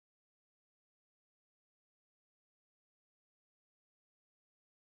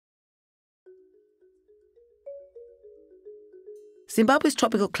Zimbabwe's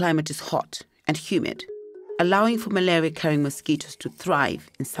tropical climate is hot and humid, allowing for malaria-carrying mosquitoes to thrive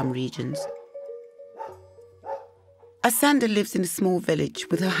in some regions. Asanda lives in a small village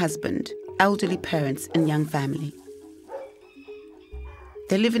with her husband, elderly parents and young family.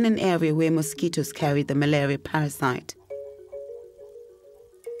 They live in an area where mosquitoes carry the malaria parasite.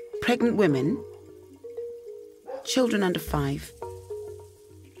 Pregnant women, children under 5,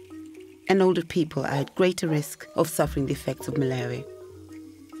 and older people are at greater risk of suffering the effects of malaria.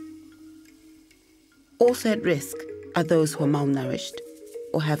 Also at risk are those who are malnourished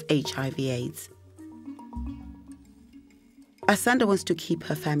or have HIV/AIDS. Asanda wants to keep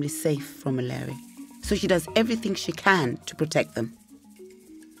her family safe from malaria, so she does everything she can to protect them.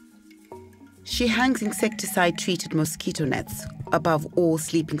 She hangs insecticide-treated mosquito nets above all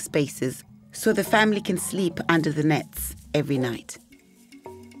sleeping spaces so the family can sleep under the nets every night.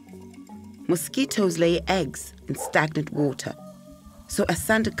 Mosquitoes lay eggs in stagnant water, so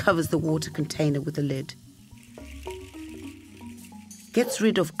Asanda covers the water container with a lid, gets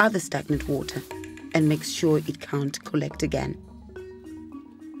rid of other stagnant water, and makes sure it can't collect again.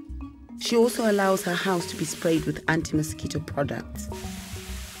 She also allows her house to be sprayed with anti-mosquito products.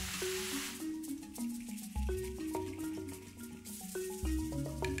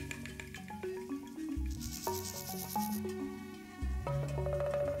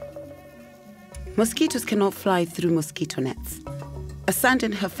 Mosquitoes cannot fly through mosquito nets. Asanda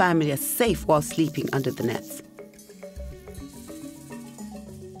and her family are safe while sleeping under the nets.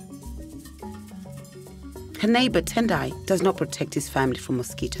 Her neighbor, Tendai, does not protect his family from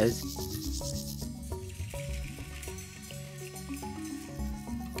mosquitoes.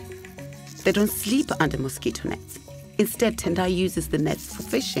 They don't sleep under mosquito nets. Instead, Tendai uses the nets for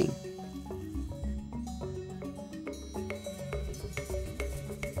fishing.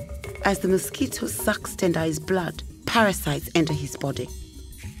 As the mosquito sucks Tendai's blood, parasites enter his body.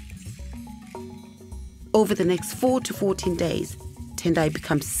 Over the next 4 to 14 days, Tendai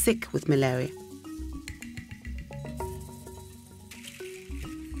becomes sick with malaria.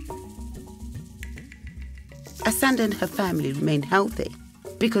 Asanda and her family remain healthy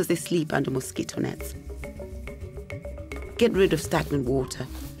because they sleep under mosquito nets, get rid of stagnant water,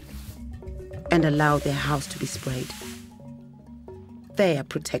 and allow their house to be sprayed. They are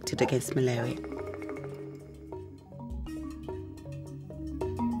protected against malaria.